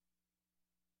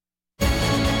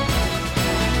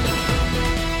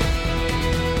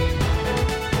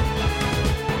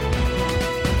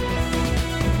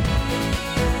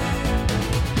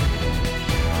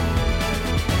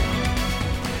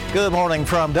Good morning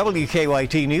from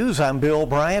WKYT News. I'm Bill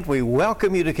Bryant. We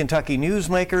welcome you to Kentucky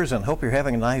Newsmakers and hope you're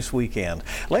having a nice weekend.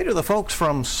 Later, the folks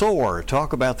from SOAR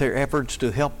talk about their efforts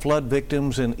to help flood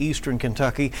victims in eastern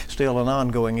Kentucky, still an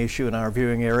ongoing issue in our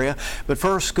viewing area. But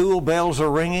first, school bells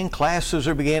are ringing. Classes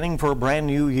are beginning for a brand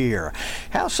new year.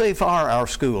 How safe are our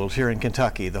schools here in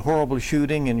Kentucky? The horrible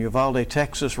shooting in Uvalde,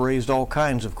 Texas raised all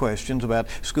kinds of questions about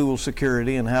school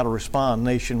security and how to respond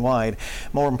nationwide.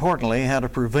 More importantly, how to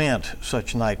prevent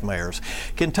such nightmares.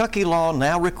 Kentucky law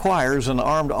now requires an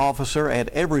armed officer at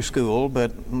every school,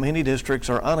 but many districts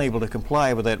are unable to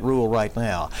comply with that rule right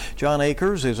now. John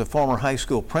Akers is a former high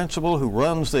school principal who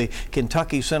runs the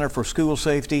Kentucky Center for School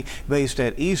Safety based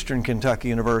at Eastern Kentucky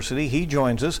University. He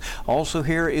joins us. Also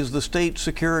here is the state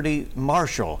security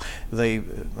marshal. The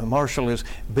marshal is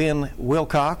Ben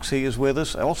Wilcox. He is with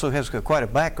us. Also has quite a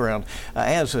background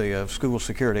as a school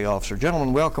security officer.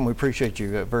 Gentlemen, welcome. We appreciate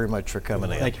you very much for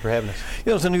coming in. Thank you for having us. You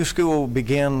know, as the new school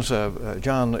begins,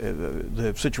 John,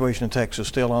 the situation in Texas is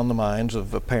still on the minds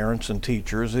of parents and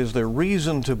teachers. Is there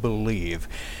reason to believe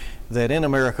that in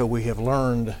America we have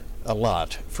learned a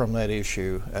lot from that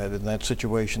issue, in that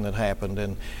situation that happened,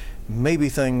 and maybe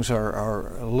things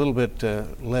are a little bit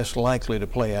less likely to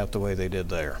play out the way they did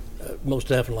there? Most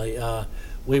definitely.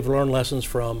 We've learned lessons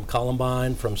from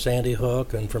Columbine, from Sandy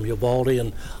Hook, and from Uvalde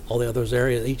and all the others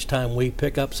areas. Each time we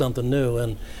pick up something new,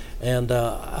 and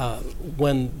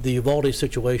when the Uvalde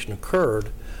situation occurred,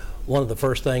 one of the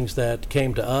first things that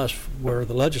came to us were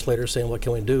the legislators saying, what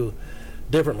can we do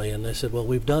differently? And they said, well,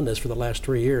 we've done this for the last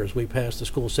 3 years. We passed the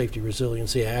School Safety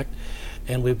Resiliency Act,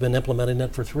 and we've been implementing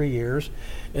it for 3 years.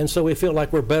 And so we feel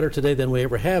like we're better today than we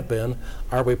ever have been.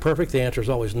 Are we perfect? The answer is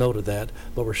always no to that,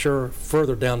 but we're sure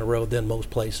further down the road than most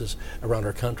places around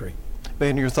our country.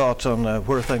 Ben, your thoughts on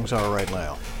where things are right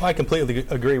now? Well, I completely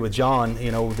agree with John.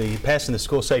 You know, passing the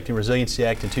School Safety and Resiliency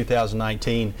Act in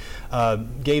 2019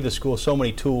 gave the school so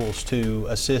many tools to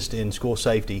assist in school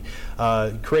safety.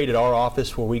 Created our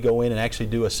office where we go in and actually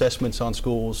do assessments on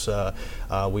schools.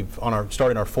 We've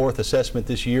starting our 4th assessment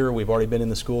this year. We've already been in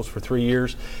the schools for 3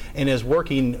 years, and is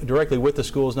working directly with the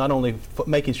schools, not only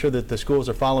making sure that the schools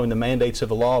are following the mandates of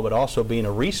the law, but also being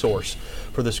a resource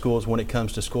for the schools when it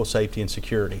comes to school safety and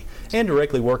security, and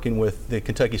directly working with the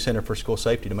Kentucky Center for School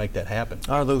Safety to make that happen.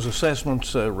 Are those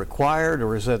assessments required,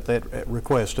 or is that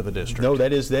request of a district? No,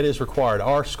 that is required.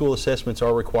 Our school assessments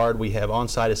are required. We have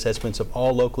on-site assessments of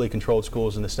all locally controlled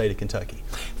schools in the state of Kentucky.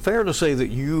 Fair to say that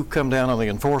you come down on the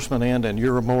enforcement end and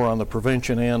you're more on the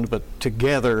prevention end, but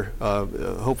together,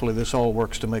 hopefully this all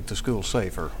works to make the school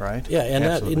safer, right? Yeah, and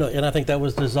and I think that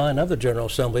was the design of the General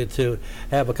Assembly, to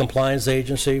have a compliance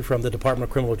agency from the Department of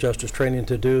Criminal Justice Training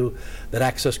to do that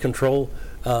access control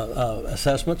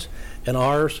assessments, and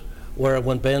ours, where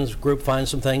when Ben's group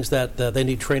finds some things that they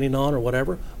need training on or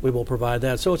whatever, we will provide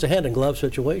that. So it's a hand-in-glove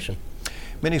situation.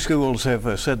 Many schools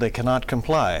have said they cannot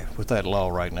comply with that law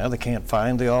right now. They can't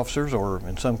find the officers, or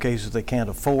in some cases they can't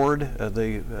afford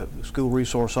the school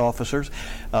resource officers.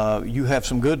 You have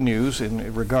some good news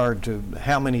in regard to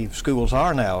how many schools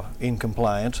are now in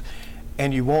compliance,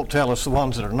 and you won't tell us the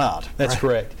ones that are not. That's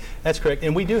correct. That's correct.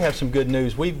 And we do have some good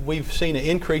news. We've seen an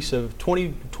increase of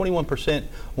 21%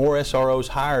 more SROs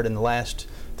hired in the last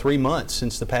 3 months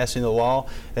since the passing of the law.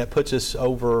 That puts us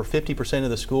over 50% of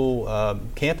the school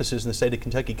campuses in the state of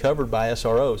Kentucky covered by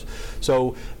SROs.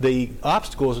 So the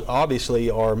obstacles obviously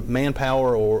are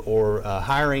manpower or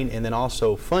hiring, and then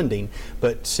also funding.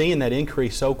 But seeing that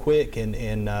increase so quick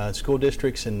in school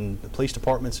districts and the police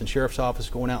departments and sheriff's office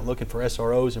going out looking for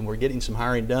SROs, and we're getting some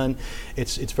hiring done,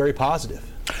 it's very positive.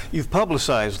 You've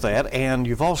publicized that, and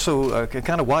you've also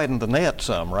kind of widened the net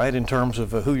some, right, in terms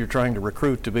of who you're trying to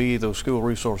recruit to be those school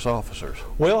resource officers.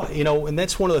 Well, you know, and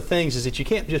that's one of the things, is that you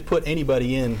can't just put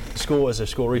anybody in school as a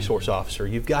school resource officer.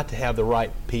 You've got to have the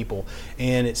right people,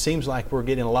 and it seems like we're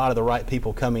getting a lot of the right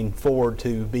people coming forward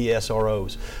to be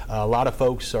SROs. A lot of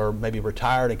folks are maybe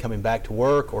retired and coming back to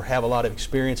work, or have a lot of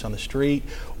experience on the street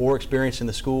or experience in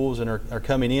the schools, and are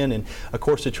coming in. And of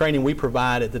course, the training we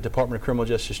provide at the Department of Criminal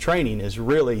Justice Training is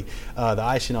really the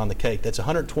icing on the cake. That's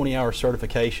 120-hour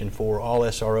certification for all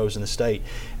SROs in the state.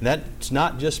 And that's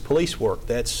not just police work.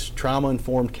 That's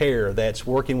trauma-informed care. That's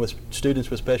working with students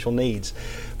with special needs.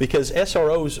 Because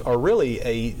SROs are really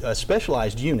a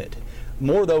specialized unit.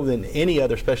 More though than any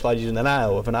other specialized unit that I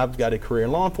know of, and I've got a career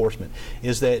in law enforcement,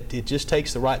 is that it just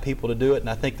takes the right people to do it, and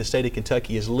I think the state of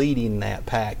Kentucky is leading that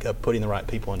pack of putting the right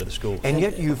people into the schools. And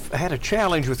yet you've had a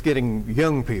challenge with getting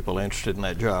young people interested in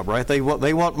that job, right? They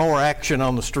want more action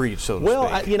on the streets, so to speak.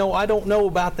 Well, I don't know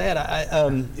about that.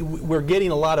 We're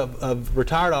getting a lot of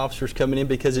retired officers coming in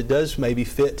because it does maybe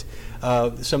fit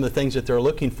some of the things that they're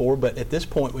looking for. But at this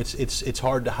point, it's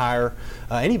hard to hire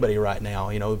anybody right now.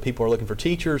 You know, people are looking for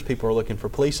teachers, people are looking for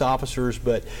police officers,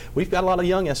 but we've got a lot of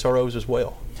young SROs as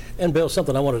well. And Bill,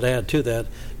 something I wanted to add to that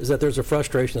is that there's a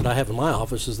frustration that I have in my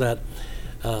office is that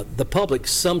the public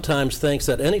sometimes thinks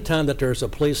that any time that there's a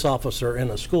police officer in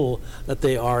a school that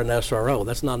they are an SRO.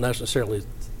 That's not necessarily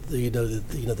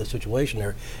the situation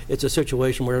there. It's a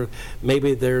situation where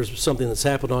maybe there's something that's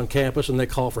happened on campus and they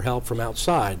call for help from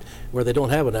outside where they don't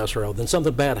have an SRO. Then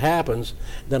something bad happens,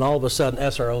 then all of a sudden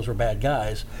SROs are bad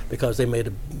guys because they made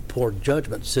a poor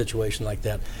judgment situation like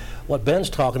that. What Ben's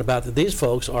talking about, that these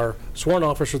folks are sworn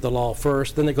officers of the law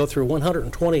first, then they go through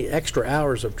 120 extra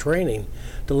hours of training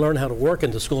to learn how to work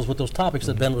in the schools with those topics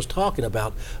that Ben was talking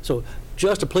about. So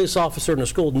just a police officer in a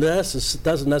school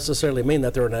doesn't necessarily mean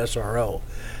that they're an SRO.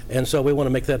 And so we want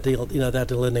to make that that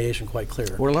delineation quite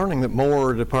clear. We're learning that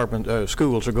more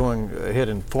schools are going ahead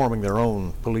and forming their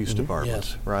own police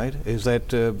departments, yes. right? Is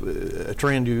that a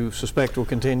trend you suspect will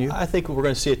continue? I think we're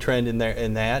going to see a trend in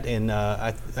that, and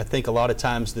I think a lot of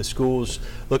times the schools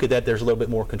look at that. There's a little bit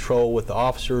more control with the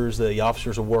officers. The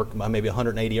officers will work maybe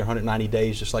 180 or 190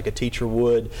 days, just like a teacher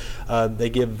would. They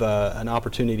give an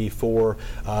opportunity for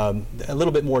a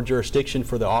little bit more jurisdiction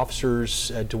for the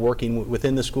officers to working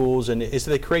within the schools, and as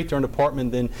they create their own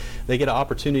department, then they get an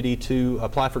opportunity to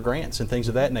apply for grants and things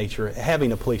of that nature,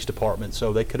 having a police department,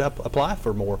 so they could apply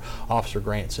for more officer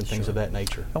grants and things of that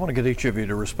nature. I want to get each of you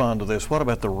to respond to this. What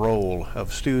about the role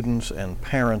of students and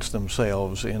parents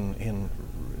themselves in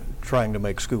trying to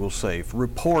make schools safe,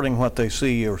 reporting what they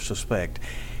see or suspect?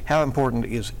 How important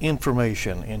is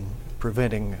information in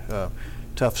preventing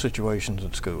tough situations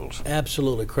in schools?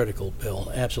 Absolutely critical,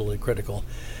 Bill, absolutely critical.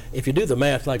 If you do the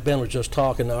math, like Ben was just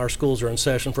talking, our schools are in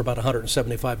session for about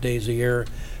 175 days a year.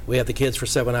 We have the kids for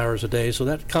 7 hours a day, so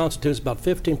that constitutes about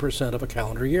 15% of a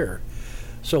calendar year.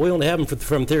 So we only have them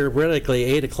from theoretically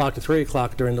 8 o'clock to 3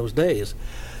 o'clock during those days.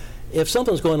 If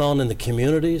something's going on in the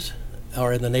communities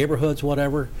or in the neighborhoods,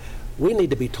 whatever, we need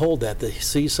to be told that, to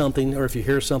see something, or if you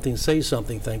hear something, say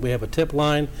something thing. We have a tip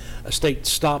line, a state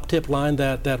stop tip line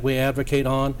that we advocate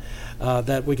on,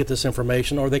 that we get this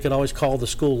information, or they could always call the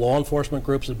school law enforcement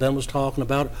groups that Ben was talking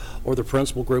about, or the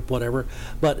principal group, whatever.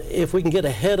 But if we can get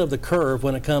ahead of the curve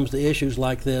when it comes to issues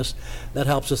like this, that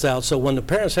helps us out. So when the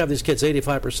parents have these kids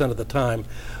 85% of the time,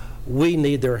 we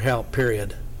need their help,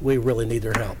 period. We really need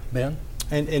their help. Ben?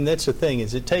 And that's the thing,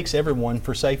 is it takes everyone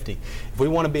for safety. If we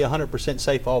want to be 100%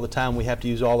 safe all the time, we have to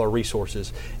use all our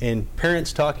resources. And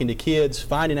parents talking to kids,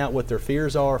 finding out what their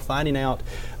fears are, finding out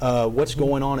what's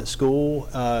going on at school.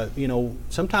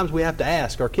 Sometimes we have to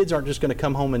ask. Our kids aren't just going to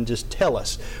come home and just tell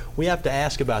us. We have to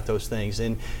ask about those things.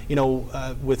 And,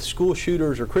 with school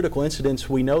shooters or critical incidents,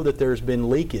 we know that there's been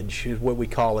leakage, is what we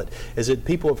call it, is that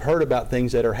people have heard about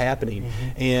things that are happening.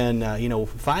 And,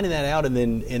 finding that out and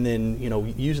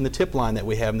then using the tip line that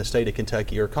we have in the state of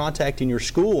Kentucky, or contacting your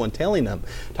school and telling them,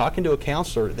 talking to a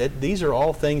counselor, that these are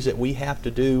all things that we have to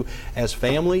do as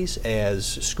families, as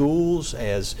schools,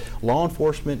 as law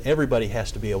enforcement. Everybody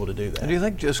has to be able to do that. Do you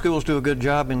think schools do a good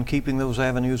job in keeping those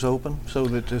avenues open so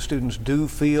that the students do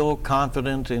feel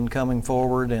confident in coming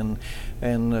forward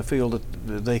and feel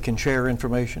that they can share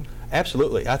information?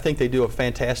 Absolutely. I think they do a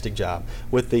fantastic job.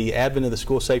 With the advent of the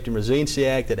School Safety and Resiliency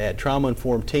Act that add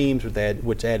trauma-informed teams,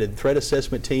 which added threat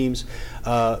assessment teams,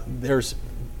 there's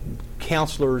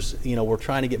counselors. We're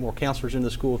trying to get more counselors in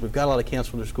the schools. We've got a lot of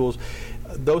counselors in the schools.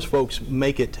 Those folks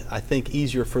make it, I think,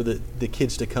 easier for the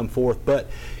kids to come forth. But,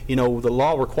 the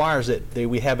law requires that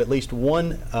we have at least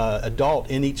one adult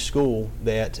in each school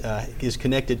that is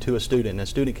connected to a student. And a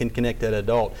student can connect that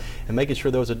adult. And making sure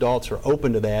those adults are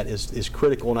open to that is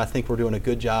critical. And I think we're doing a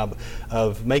good job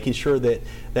of making sure that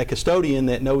that custodian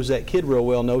that knows that kid real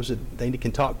well knows that they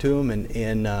can talk to them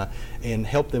and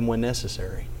help them when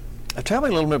necessary. Tell me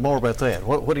a little bit more about that.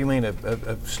 What do you mean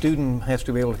a student has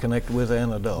to be able to connect with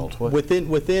an adult?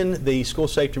 Within the School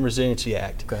Safety and Resiliency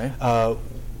Act, okay.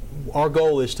 Our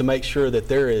goal is to make sure that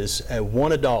there is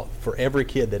one adult for every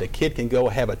kid, that a kid can go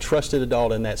have a trusted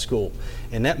adult in that school.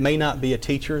 And that may not be a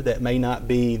teacher, that may not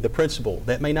be the principal,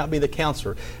 that may not be the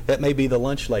counselor, that may be the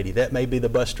lunch lady, that may be the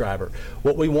bus driver.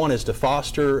 What we want is to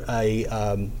foster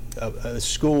a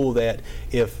school that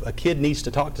if a kid needs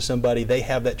to talk to somebody, they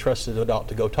have that trusted adult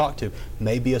to go talk to.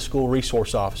 Maybe a school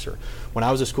resource officer. When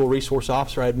I was a school resource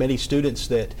officer, I had many students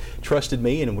that trusted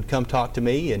me and would come talk to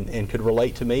me and could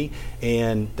relate to me,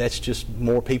 and that's just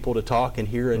more people to talk and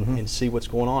hear and see what's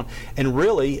going on. And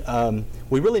really,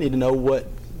 we really need to know what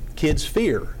kids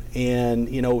fear, and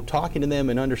talking to them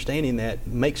and understanding that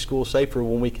makes schools safer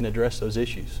when we can address those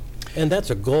issues. And that's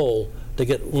a goal, to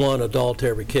get one adult to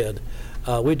every kid.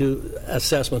 We do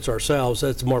assessments ourselves.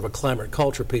 It's more of a climate and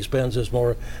culture piece. Ben's is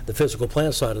more the physical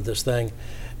plant side of this thing.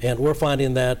 And we're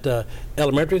finding that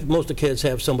elementary, most of the kids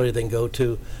have somebody they can go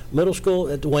to. Middle school,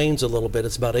 it wanes a little bit.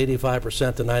 It's about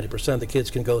 85% to 90% of the kids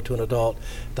can go to an adult.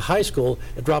 The high school,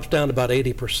 it drops down to about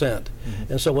 80%.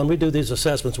 And so when we do these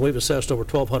assessments, we've assessed over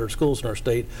 1,200 schools in our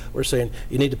state, we're saying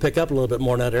you need to pick up a little bit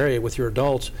more in that area with your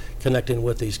adults connecting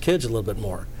with these kids a little bit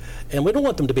more. And we don't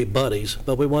want them to be buddies,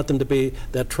 but we want them to be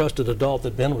that trusted adult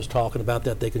that Ben was talking about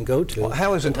that they can go to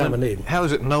in time of need. How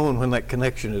is it known when that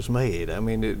connection is made? I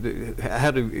mean,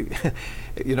 how do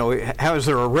you know? How is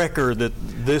there a record that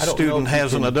this student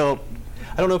has an adult?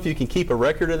 I don't know if you can keep a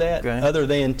record of that, other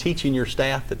than teaching your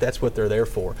staff that that's what they're there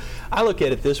for. I look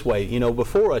at it this way, you know,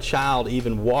 before a child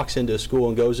even walks into a school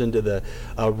and goes into the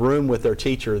room with their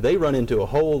teacher, they run into a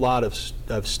whole lot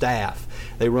of staff.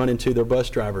 They run into their bus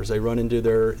drivers. They run into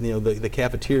their, you know, the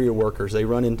cafeteria workers. They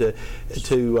run into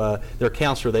their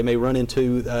counselor. They may run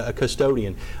into a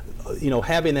custodian. You know,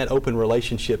 having that open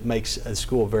relationship makes a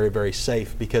school very, very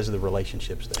safe because of the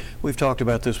relationships there. We've talked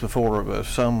about this before.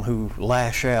 Some who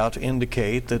lash out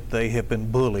indicate that they have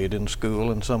been bullied in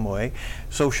school in some way.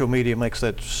 Social media makes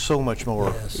that so much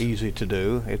more easy to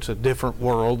do. It's a different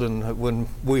world than when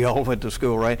we all went to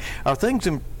school, right? Are things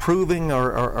improving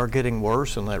or getting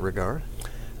worse in that regard?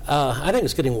 I think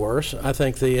it's getting worse. I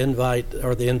think the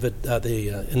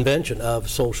invention of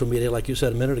social media, like you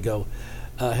said a minute ago,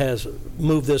 has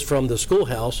moved this from the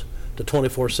schoolhouse to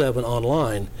 24/7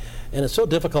 online. And it's so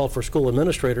difficult for school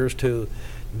administrators to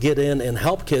get in and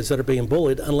help kids that are being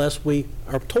bullied unless we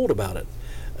are told about it.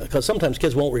 Because sometimes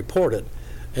kids won't report it.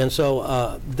 And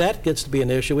so that gets to be an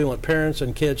issue. We want parents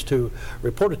and kids to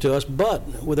report it to us. But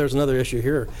there's another issue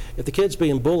here. If the kid's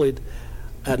being bullied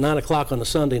at 9 o'clock on a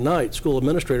Sunday night, school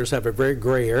administrators have a very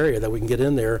gray area that we can get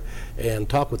in there and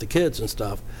talk with the kids and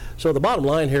stuff. So the bottom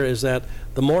line here is that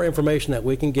the more information that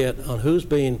we can get on who's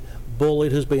being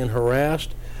bullied, who's being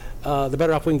harassed, the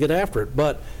better off we can get after it.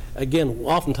 But again,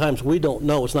 oftentimes we don't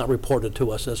know. It's not reported to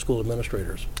us as school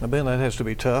administrators. Ben, that has to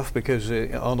be tough because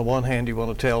on the one hand you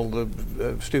want to tell the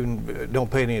student don't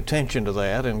pay any attention to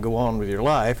that and go on with your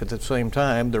life. At the same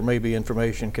time, there may be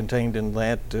information contained in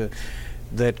that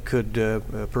that could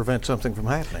prevent something from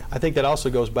happening. I think that also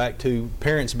goes back to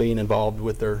parents being involved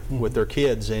with their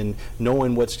kids and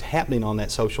knowing what's happening on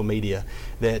that social media.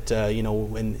 That you know,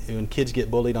 when kids get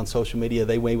bullied on social media,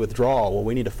 they may withdraw. Well,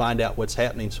 we need to find out what's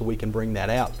happening so we can bring that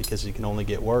out because it can only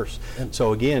get worse. And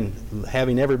so again,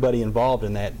 having everybody involved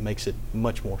in that makes it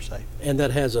much more safe. And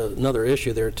that has another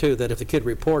issue there too, that if the kid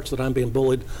reports that I'm being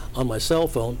bullied on my cell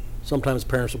phone, sometimes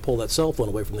parents will pull that cell phone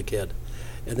away from the kid.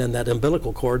 And then that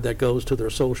umbilical cord that goes to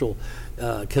their social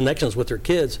connections with their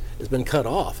kids has been cut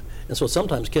off. And so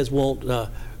sometimes kids won't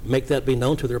make that be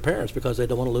known to their parents because they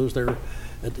don't want to lose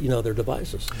their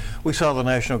devices. We saw the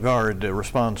National Guard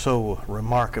respond so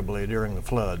remarkably during the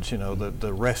floods, you know,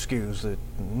 the rescues that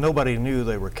nobody knew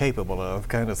they were capable of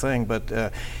kind of thing, but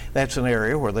that's an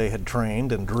area where they had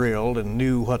trained and drilled and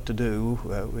knew what to do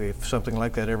if something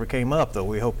like that ever came up, though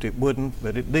we hoped it wouldn't,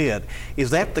 but it did. Is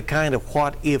that the kind of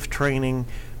what-if training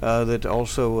that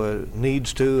also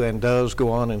needs to and does go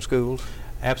on in schools?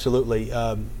 Absolutely.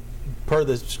 Per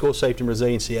the School Safety and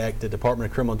Resiliency Act, the Department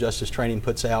of Criminal Justice Training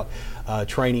puts out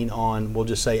training on, we'll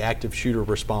just say, active shooter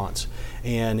response.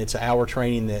 And it's an hour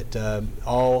training that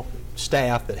all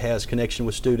staff that has connection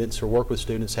with students or work with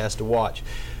students has to watch.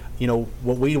 You know,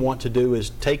 what we want to do is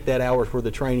take that hour's worth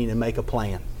of training and make a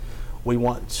plan. We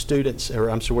want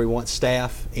we want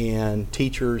staff and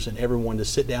teachers and everyone to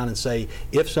sit down and say,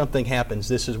 if something happens,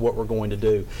 this is what we're going to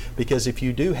do. Because if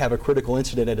you do have a critical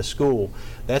incident at a school,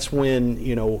 that's when,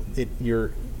 you know,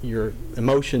 your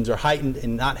emotions are heightened,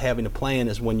 and not having a plan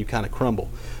is when you kind of crumble.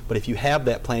 But if you have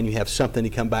that plan, you have something to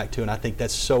come back to, and I think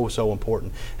that's so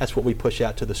important. That's what we push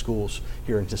out to the schools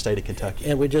here in the state of Kentucky.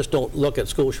 And we just don't look at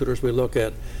school shooters, we look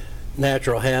at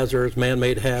natural hazards,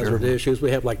 man-made hazard issues.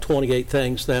 We have like 28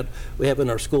 things that we have in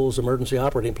our schools' emergency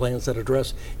operating plans that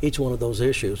address each one of those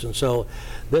issues. And so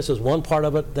this is one part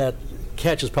of it that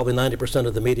catches probably 90%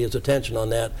 of the media's attention on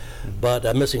that. But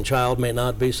a missing child may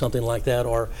not be something like that,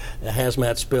 or a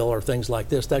hazmat spill or things like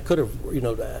this that could have, you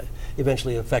know,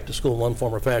 eventually affect a school in one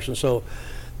form or fashion. So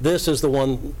this is the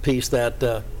one piece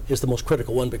that is the most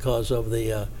critical one because of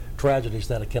the tragedies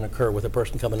that can occur with a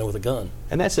person coming in with a gun.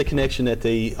 And that's the connection that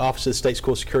the Office of the State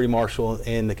School Security Marshal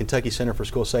and the Kentucky Center for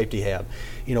School Safety have.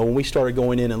 You know, when we started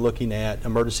going in and looking at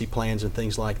emergency plans and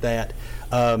things like that,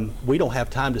 we don't have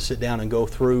time to sit down and go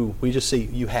through. We just see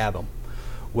you have them.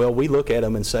 Well, we look at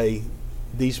them and say,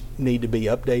 these need to be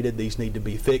updated, these need to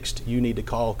be fixed, you need to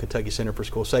call Kentucky Center for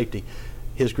School Safety.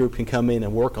 His group can come in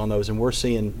and work on those, and we're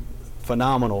seeing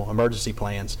phenomenal emergency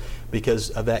plans because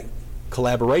of that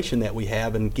collaboration that we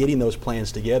have and getting those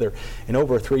plans together. And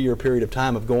over a 3-year period of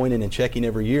time of going in and checking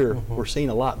every year, we're seeing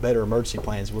a lot better emergency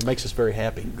plans, which makes us very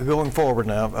happy. Going forward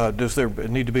now, does there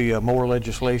need to be more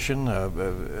legislation,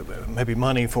 maybe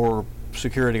money for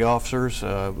security officers,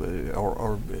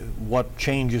 or what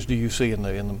changes do you see in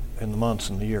the months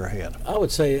and the year ahead? I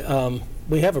would say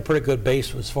we have a pretty good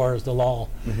base as far as the law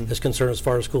is concerned, as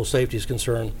far as school safety is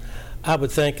concerned. I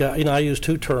would think, I use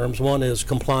two terms. One is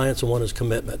compliance and one is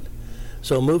commitment.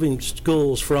 So moving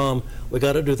schools from we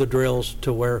got to do the drills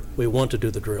to where we want to do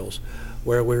the drills,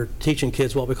 where we're teaching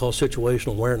kids what we call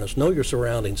situational awareness. Know your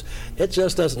surroundings. It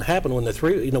just doesn't happen when the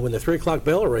 3 o'clock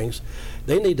bell rings.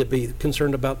 They need to be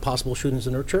concerned about possible shootings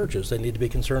in their churches. They need to be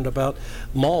concerned about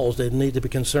malls. They need to be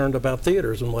concerned about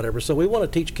theaters and whatever. So we want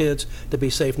to teach kids to be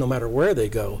safe no matter where they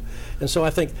go. And so I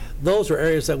think those are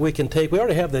areas that we can take. We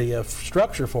already have the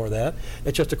structure for that.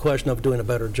 It's just a question of doing a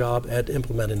better job at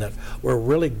implementing that. We're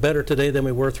really better today than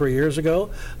we were 3 years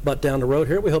ago, but down the road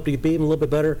here we hope to be even a little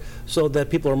bit better so that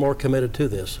people are more committed to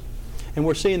this. And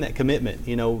we're seeing that commitment.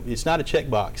 It's not a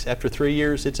checkbox. After 3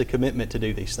 years, it's a commitment to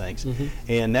do these things.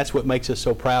 And that's what makes us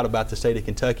so proud about the state of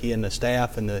Kentucky and the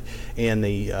staff and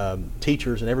the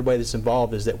teachers and everybody that's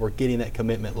involved, is that we're getting that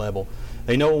commitment level.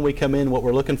 They know when we come in what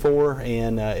we're looking for,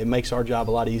 and it makes our job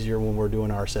a lot easier when we're doing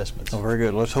our assessments. Oh, very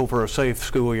good. Let's hope for a safe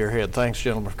school year ahead. Thanks,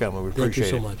 gentlemen, for coming. We appreciate it.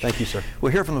 Thank you so much. Thank you, sir.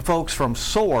 We'll hear from the folks from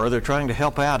SOAR. They're trying to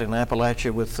help out in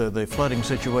Appalachia with the flooding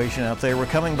situation out there. We're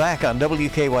coming back on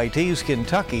WKYT's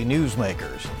Kentucky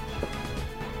Newsmakers.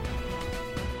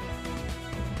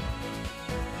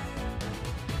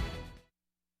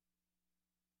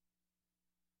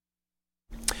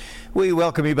 We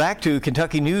welcome you back to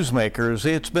Kentucky Newsmakers.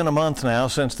 It's been a month now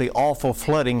since the awful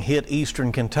flooding hit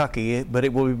eastern Kentucky, but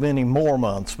it will be many more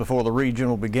months before the region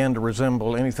will begin to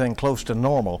resemble anything close to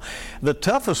normal. The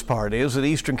toughest part is that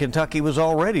eastern Kentucky was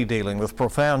already dealing with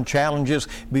profound challenges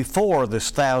before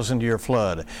this 1,000-year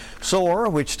flood. SOAR,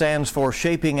 which stands for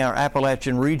Shaping Our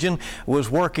Appalachian Region, was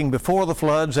working before the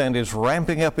floods and is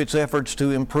ramping up its efforts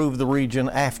to improve the region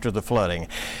after the flooding.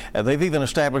 They've even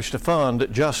established a fund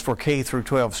just for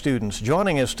K-12 students.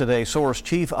 Joining us today, SOAR's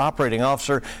Chief Operating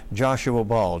Officer, Joshua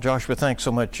Ball. Joshua, thanks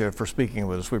so much for speaking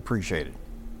with us. We appreciate it.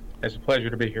 It's a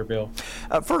pleasure to be here, Bill.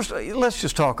 First, let's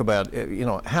just talk about,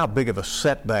 how big of a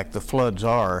setback the floods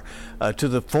are to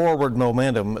the forward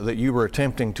momentum that you were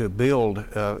attempting to build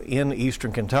in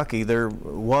eastern Kentucky. There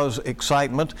was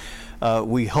excitement.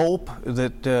 We hope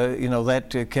that,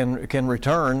 that can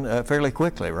return fairly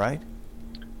quickly, right?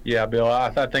 Yeah, Bill.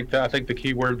 I think the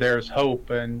key word there is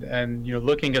hope, and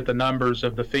looking at the numbers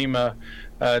of the FEMA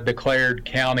declared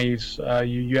counties,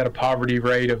 you had a poverty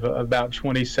rate of about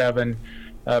 27%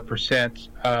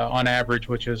 on average,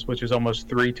 which is almost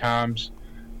three times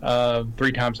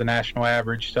the national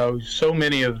average. So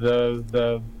many of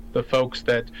the folks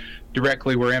that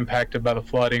directly were impacted by the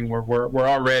flooding were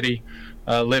already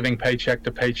living paycheck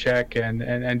to paycheck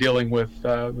and dealing with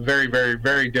very, very,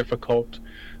 very difficult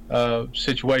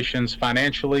situations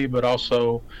financially, but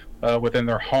also within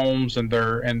their homes and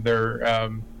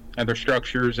their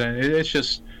structures, and it's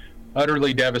just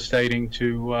utterly devastating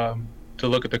to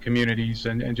look at the communities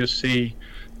and just see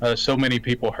so many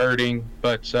people hurting.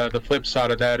 But the flip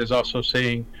side of that is also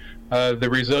seeing the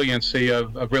resiliency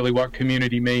of really what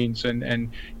community means,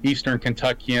 and eastern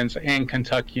Kentuckians and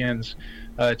Kentuckians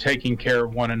taking care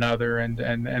of one another, and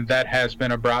that has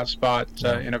been a bright spot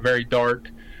in a very dark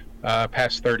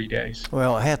past 30 days.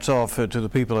 Well, hats off to the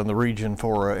people in the region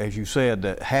for, as you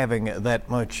said, having that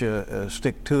much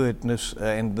stick-to-itness,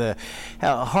 and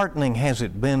how heartening has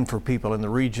it been for people in the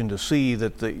region to see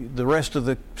that the rest of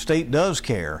the state does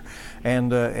care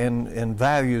and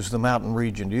values the mountain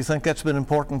region. Do you think that's been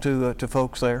important to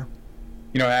folks there?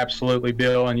 Absolutely,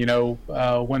 Bill. And,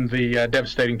 when the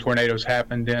devastating tornadoes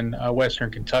happened in western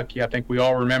Kentucky, I think we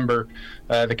all remember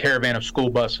the caravan of school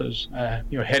buses,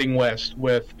 heading west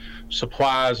with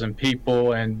supplies and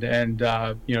people, and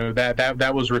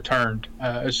that was returned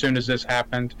as soon as this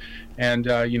happened. And,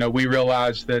 we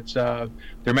realized that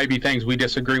there may be things we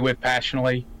disagree with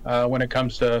passionately when it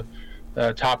comes to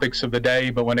topics of the day,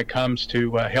 but when it comes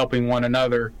to helping one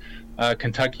another,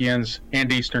 Kentuckians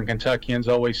and eastern Kentuckians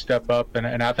always step up,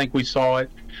 and I think we saw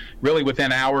it really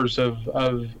within hours of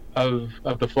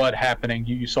the flood happening.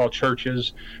 You saw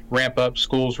churches ramp up,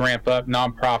 schools ramp up,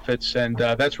 nonprofits, and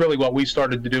that's really what we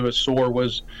started to do at SOAR,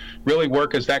 was really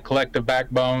work as that collective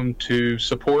backbone to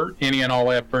support any and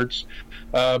all efforts,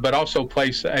 but also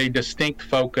place a distinct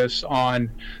focus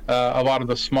on a lot of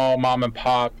the small mom and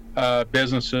pop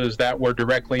businesses that were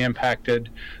directly impacted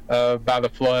by the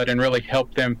flood, and really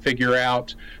help them figure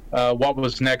out what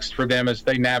was next for them as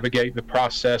they navigate the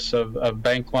process of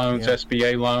bank loans,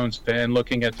 SBA loans, and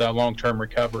looking at long-term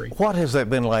recovery. What has that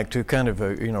been like to kind of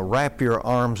wrap your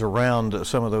arms around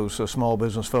some of those small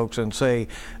business folks and say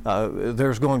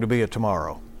there's going to be a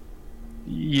tomorrow?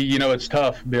 It's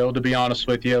tough, Bill, to be honest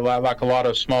with you. Like a lot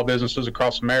of small businesses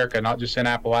across America, not just in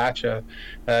Appalachia,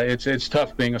 it's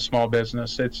tough being a small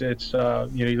business. It's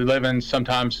you live in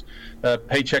sometimes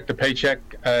paycheck to paycheck,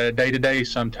 day to day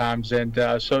sometimes, and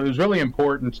so it was really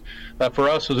important for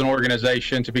us as an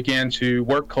organization to begin to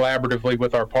work collaboratively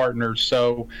with our partners.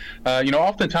 So,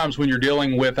 oftentimes when you're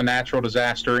dealing with a natural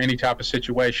disaster, any type of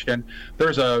situation,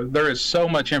 there is so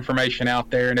much information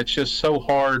out there, and it's just so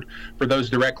hard for those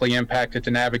directly impacted to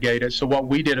navigate it. So what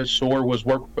we did at SOAR was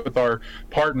work with our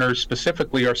partners,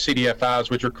 specifically our CDFIs,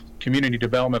 which are Community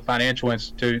Development Financial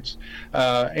Institutes,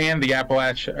 and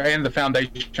the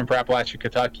Foundation for Appalachia,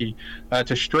 Kentucky,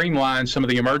 to streamline some of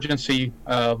the emergency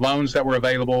loans that were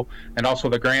available and also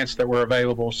the grants that were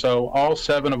available. So all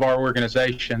 7 of our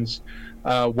organizations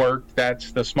worked.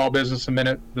 That's the Small Business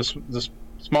Minute, the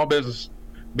Small Business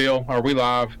Bill. Are we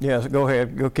live? Yes, go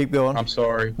ahead. Keep going. I'm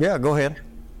sorry. Yeah, go ahead.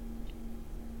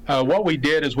 What we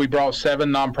did is we brought 7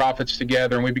 nonprofits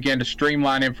together and we began to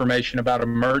streamline information about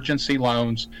emergency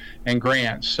loans and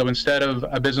grants. So instead of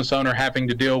a business owner having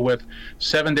to deal with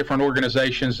 7 different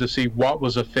organizations to see what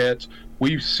was a fit,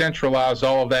 we centralized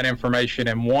all of that information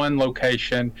in one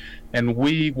location, and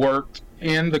we worked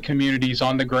in the communities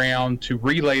on the ground to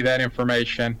relay that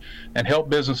information and help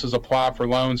businesses apply for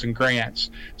loans and grants.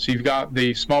 So you've got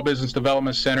the Small Business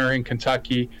Development Center in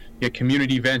Kentucky, you have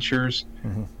Community Ventures,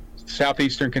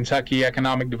 Southeastern Kentucky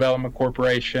Economic Development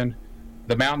Corporation,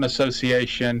 the Mountain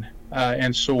Association,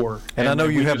 and SOAR. And I know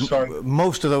you have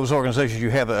most of those organizations. You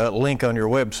have a link on your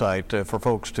website for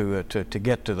folks to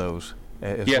get to those.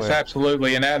 Yes, well.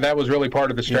 Absolutely, and that was really part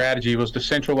of the strategy, was to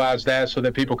centralize that so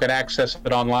that people could access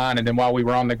it online, and then while we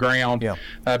were on the ground,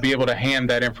 be able to hand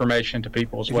that information to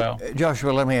people as well.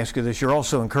 Joshua, let me ask you this. You're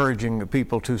also encouraging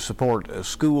people to support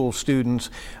school students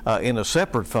in a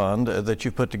separate fund that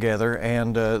you've put together,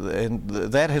 and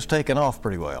that has taken off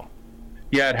pretty well.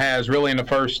 Yeah, it has. Really, in the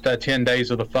first 10 days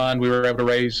of the fund, we were able to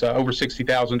raise over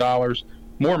 $60,000.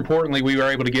 More importantly, we were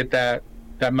able to get that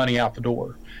money out the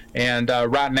door. And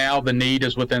right now, the need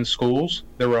is within schools.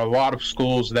 There were a lot of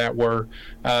schools that were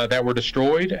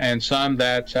destroyed, and some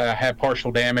that had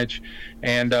partial damage.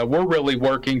 And we're really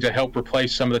working to help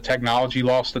replace some of the technology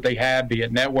loss that they had, be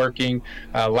it networking,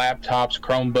 laptops,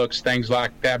 Chromebooks, things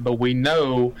like that. But we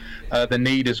know the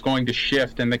need is going to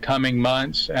shift in the coming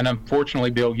months, and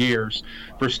unfortunately, Bill, years,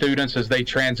 for students as they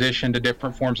transition to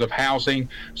different forms of housing.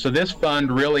 So this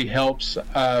fund really helps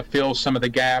fill some of the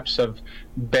gaps of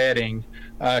bedding,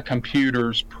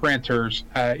 computers, printers,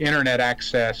 internet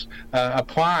access,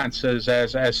 appliances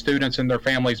as students and their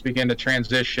families begin to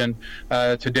transition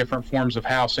to different forms of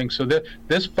housing. So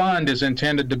this fund is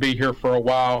intended to be here for a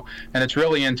while, and it's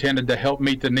really intended to help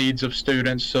meet the needs of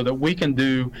students so that we can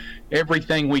do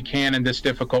everything we can in this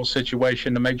difficult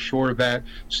situation to make sure that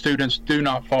students do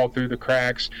not fall through the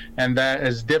cracks, and that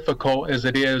as difficult as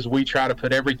it is, we try to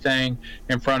put everything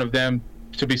in front of them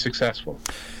to be successful.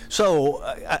 So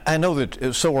I know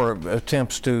that SOAR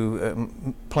attempts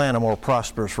to plan a more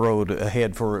prosperous road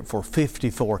ahead for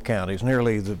 54 counties,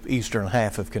 nearly the eastern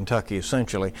half of Kentucky,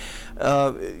 essentially.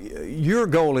 Your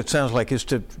goal, it sounds like, is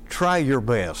to try your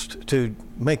best to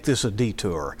make this a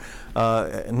detour,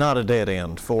 not a dead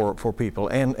end for people,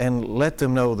 and let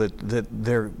them know that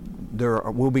there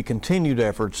will be continued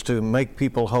efforts to make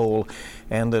people whole,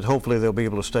 and that hopefully they'll be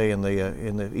able to stay in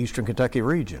the eastern Kentucky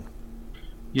region.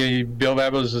 Yeah, Bill,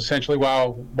 that was essentially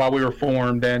why we were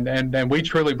formed, and we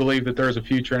truly believe that there's a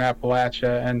future in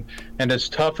Appalachia, and as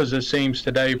tough as it seems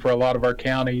today for a lot of our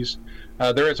counties,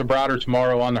 there is a brighter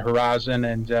tomorrow on the horizon,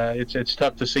 and it's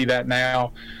tough to see that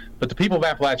now. But the people of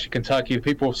Appalachia, Kentucky, the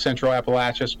people of Central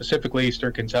Appalachia, specifically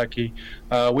Eastern Kentucky,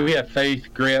 we have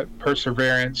faith, grit,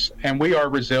 perseverance, and we are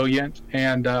resilient,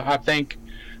 and I think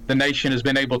the nation has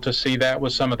been able to see that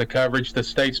with some of the coverage. The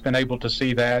state's been able to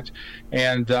see that.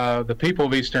 And the people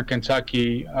of Eastern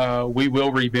Kentucky, we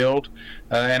will rebuild.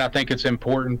 And I think it's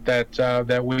important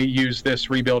that we use this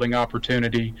rebuilding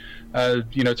opportunity,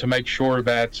 to make sure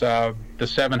that the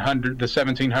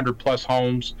 1,700 plus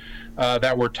homes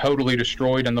that were totally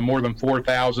destroyed and the more than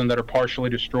 4,000 that are partially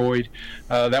destroyed,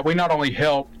 that we not only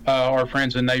help our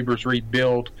friends and neighbors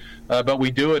rebuild, but we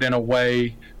do it in a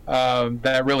way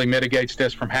that really mitigates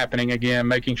this from happening again,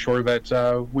 making sure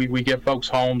that we get folks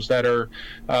homes that are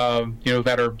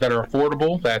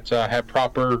affordable, that have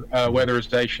proper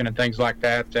weatherization and things like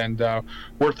that. And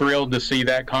we're thrilled to see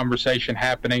that conversation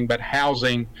happening. But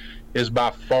housing is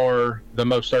by far the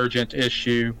most urgent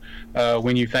issue.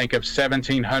 When you think of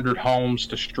 1,700 homes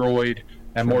destroyed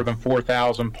and more than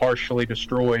 4,000 partially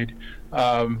destroyed,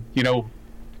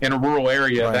 in a rural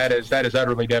area, Right. that is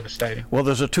utterly devastating. Well,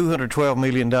 there's a $212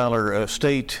 million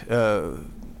state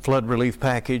flood relief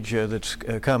package that's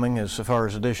coming as far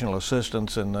as additional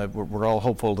assistance, and we're all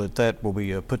hopeful that that will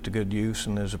be put to good use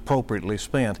and is appropriately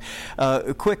spent.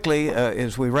 Quickly,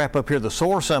 as we wrap up here, the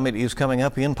SOAR Summit is coming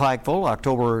up in Pikeville,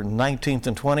 October 19th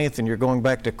and 20th, and you're going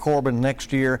back to Corbin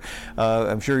next year.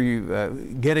 I'm sure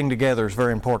you getting together is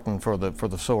very important for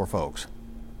the SOAR folks.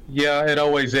 Yeah, it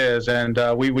always is, and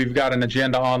we've got an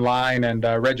agenda online, and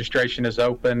registration is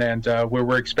open, and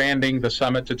we're expanding the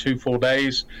summit to 2 full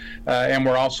days, and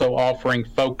we're also offering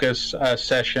focus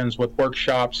sessions with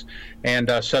workshops and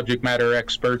subject matter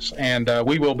experts, and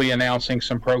we will be announcing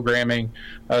some programming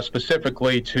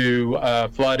specifically to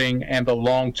flooding and the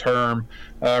long-term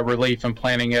relief and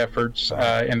planning efforts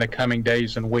in the coming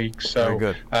days and weeks.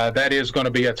 So that is going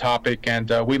to be a topic, and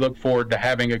we look forward to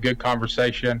having a good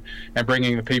conversation and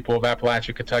bringing the people of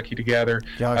Appalachia, Kentucky together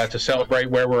to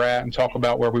celebrate where we're at and talk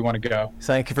about where we want to go.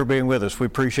 Thank you for being with us. We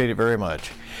appreciate it very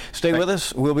much. Stay with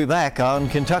us. We'll be back on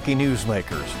Kentucky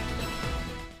Newsmakers.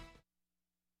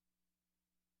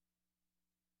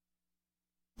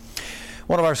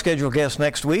 One of our scheduled guests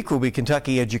next week will be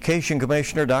Kentucky Education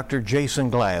Commissioner Dr. Jason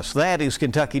Glass. That is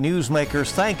Kentucky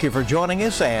Newsmakers. Thank you for joining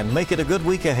us, and make it a good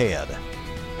week ahead.